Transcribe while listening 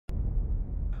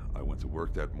I went to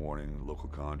work that morning, local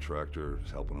contractor, was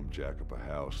helping him jack up a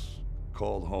house.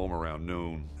 Called home around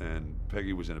noon, and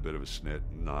Peggy was in a bit of a snit,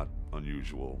 not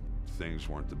unusual. Things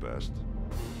weren't the best.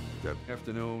 That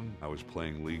afternoon, I was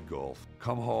playing league golf.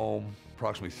 Come home,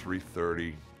 approximately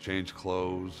 3:30, changed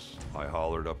clothes. I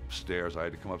hollered upstairs. I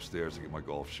had to come upstairs to get my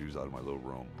golf shoes out of my little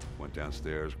room. Went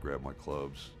downstairs, grabbed my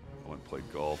clubs, I went and played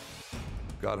golf.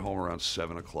 Got home around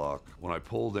 7 o'clock. When I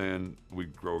pulled in, we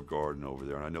grow a garden over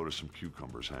there, and I noticed some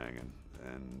cucumbers hanging.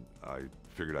 And I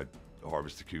figured I'd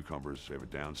harvest the cucumbers. We have a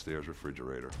downstairs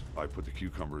refrigerator. I put the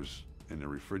cucumbers in the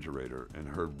refrigerator and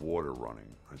heard water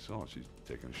running. I said, oh, she's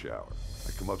taking a shower.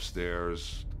 I come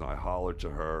upstairs, and I hollered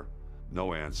to her,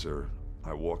 no answer.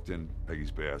 I walked in Peggy's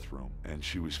bathroom, and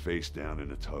she was face down in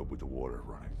a tub with the water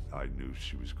running. I knew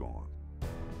she was gone.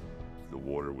 The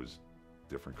water was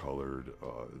different colored.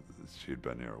 She had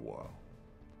been there a while.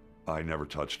 I never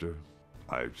touched her.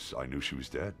 I knew she was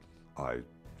dead. I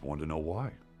wanted to know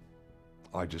why.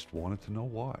 I just wanted to know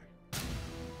why.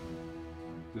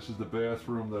 This is the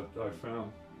bathroom that I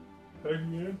found Peggy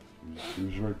in. She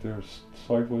was right there,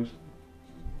 sideways.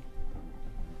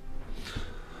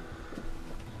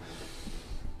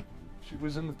 She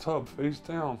was in the tub, face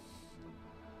down,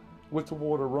 with the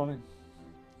water running.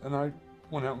 And I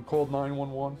went out and called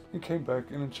 911 and came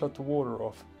back in and shut the water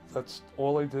off. That's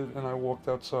all I did, and I walked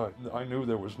outside. I knew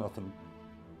there was nothing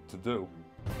to do.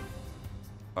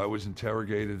 I was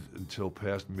interrogated until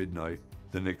past midnight.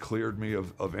 Then they cleared me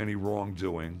of any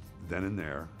wrongdoing then and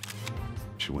there.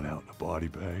 She went out in a body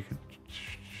bag, and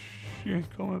she ain't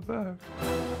coming back.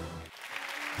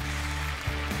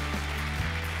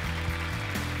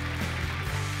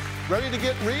 Ready to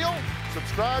get real?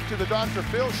 Subscribe to the Dr.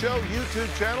 Phil Show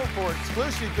YouTube channel for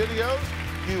exclusive videos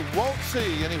you won't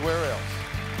see anywhere else.